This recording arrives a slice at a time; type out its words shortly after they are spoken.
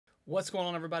What's going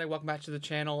on, everybody? Welcome back to the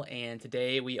channel, and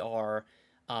today we are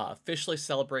officially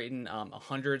celebrating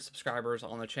 100 subscribers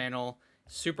on the channel.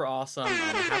 Super awesome. It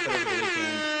happened over the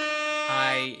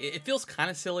weekend. It feels kind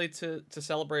of silly to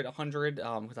celebrate 100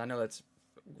 because I know that's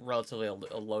relatively a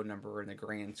low number in the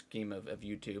grand scheme of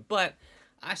YouTube, but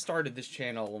I started this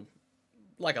channel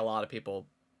like a lot of people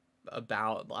I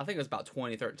think it was about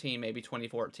 2013, maybe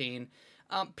 2014,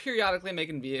 periodically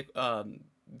making videos,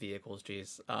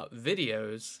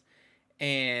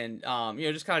 and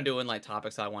just kind of doing like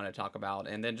topics I wanted to talk about,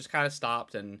 and then just kind of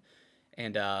stopped and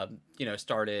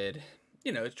started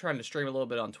trying to stream a little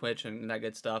bit on Twitch and that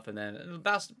good stuff. And then the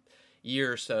past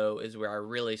year or so is where I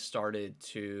really started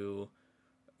to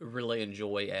really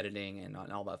enjoy editing and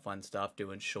all that fun stuff,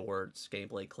 doing shorts,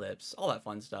 gameplay clips, all that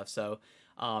fun stuff. So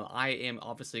I am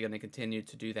obviously going to continue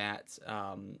to do that.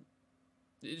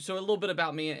 So a little bit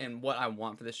about me and what I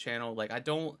want for this channel. Like I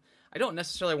don't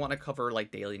necessarily want to cover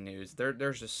like daily news.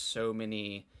 There's just so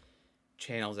many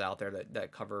channels out there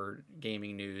that cover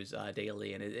gaming news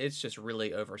daily, and it's just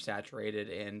really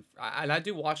oversaturated. And I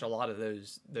do watch a lot of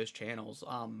those channels.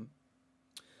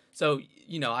 So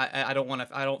I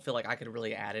don't feel like I could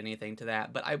really add anything to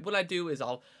that. But what I do is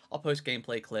I'll post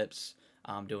gameplay clips,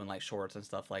 doing like shorts and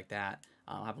stuff like that.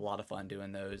 I have a lot of fun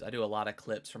doing those. I do a lot of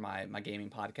clips for my gaming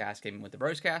podcast, Gaming with the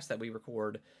Broscast, that we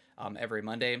record every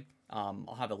Monday.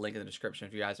 I'll have a link in the description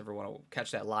if you guys ever want to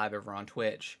catch that live over on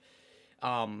Twitch.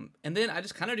 And then I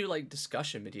just kind of do like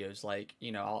discussion videos, like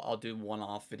I'll do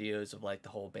one-off videos of like the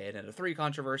whole Bayonetta 3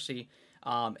 controversy,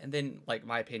 and then like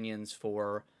my opinions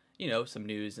for some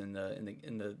news in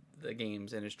the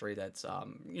games industry that's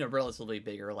relatively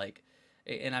bigger. Like,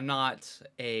 and I'm not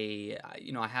I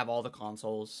have all the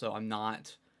consoles, so I'm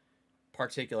not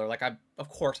particular. Like, of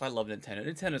course I love Nintendo.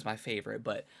 Nintendo's my favorite,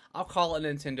 but I'll call it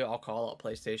Nintendo, I'll call it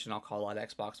PlayStation, I'll call it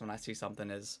Xbox when I see something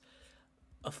as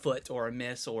a foot or a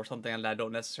miss or something that I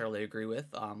don't necessarily agree with.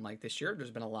 Like this year,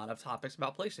 there's been a lot of topics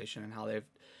about PlayStation and how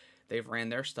they've ran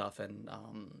their stuff, and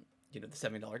the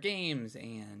 $70 games,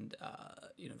 and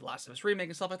the Last of Us remake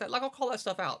and stuff like that. Like, I'll call that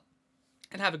stuff out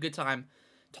and have a good time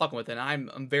talking with it. And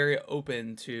I'm very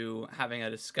open to having a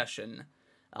discussion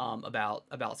about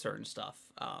certain stuff,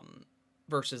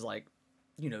 versus like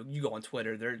you go on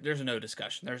Twitter, there's no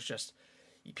discussion. There's just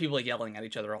people yelling at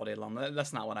each other all day long.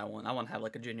 That's not what I want. I want to have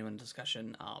like a genuine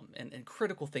discussion, and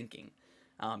critical thinking,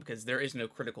 because there is no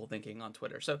critical thinking on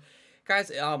Twitter. So guys,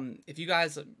 if you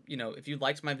guys, if you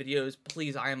liked my videos,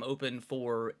 please, I am open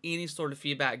for any sort of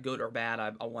feedback, good or bad.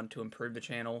 I want to improve the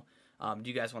channel. Do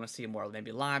you guys want to see more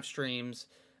maybe live streams?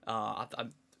 I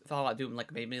thought about doing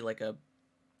like maybe like a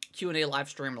Q&A live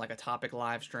stream, like a topic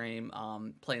live stream,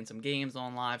 playing some games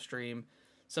on live stream,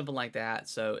 something like that.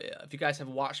 So if you guys have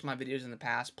watched my videos in the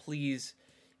past, please,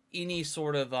 any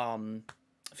sort of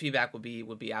feedback would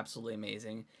be absolutely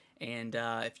amazing. And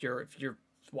if you're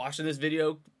watching this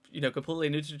video, completely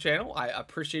new to the channel, I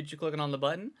appreciate you clicking on the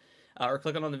button, or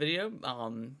clicking on the video.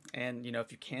 And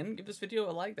if you can give this video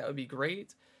a like, that would be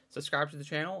great. Subscribe to the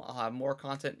channel. I'll have more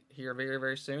content here very,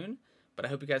 very soon. But I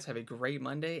hope you guys have a great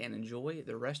Monday and enjoy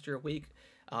the rest of your week.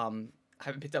 I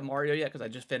haven't picked up Mario yet because I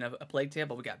just finished a Plague Tale,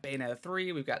 but we got Bayonetta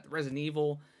 3, we've got Resident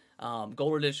Evil,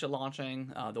 Gold Edition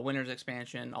launching, the Winners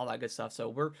expansion, all that good stuff. So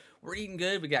we're eating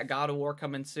good. We got God of War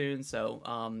coming soon. So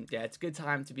yeah, it's a good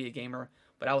time to be a gamer.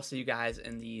 But I will see you guys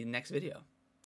in the next video.